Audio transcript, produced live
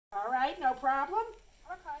right, no problem.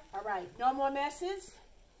 Okay. All right, no more messes?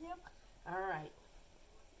 Yep. All right.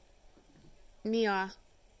 Mia,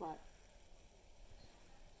 What?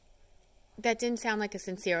 that didn't sound like a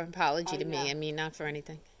sincere apology I to me. know. I mean, not for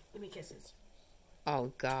anything. Give me kisses.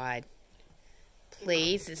 Oh, God.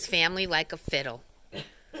 Plays his family like a fiddle.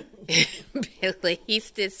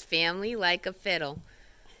 Plays his family like a fiddle.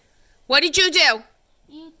 What did you do?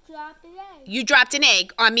 You dropped an egg. You dropped an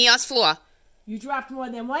egg on Mia's floor. You dropped more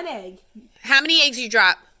than one egg. How many eggs you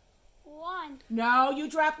drop? 1. No, you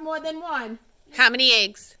dropped more than one. How many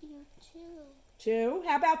eggs? You 2. 2?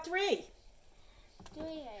 How about 3? 3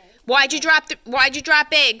 eggs. Why'd you drop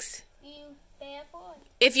eggs? You bad boy.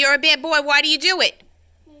 If you're a bad boy, why do you do it?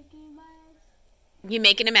 Making my You're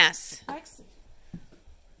making a mess. Excellent.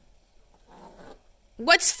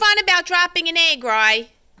 What's fun about dropping an egg, Rye?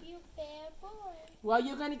 You bad boy. Well,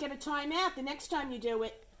 you're going to get a timeout the next time you do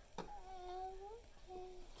it. Okay.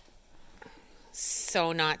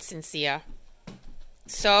 So not sincere.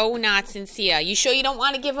 So not sincere. You sure you don't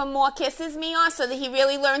want to give him more kisses, Mia, so that he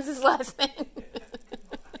really learns his lesson?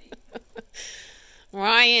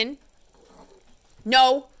 Ryan,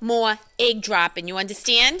 no more egg dropping. You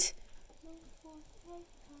understand?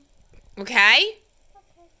 Okay? Okay.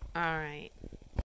 All right.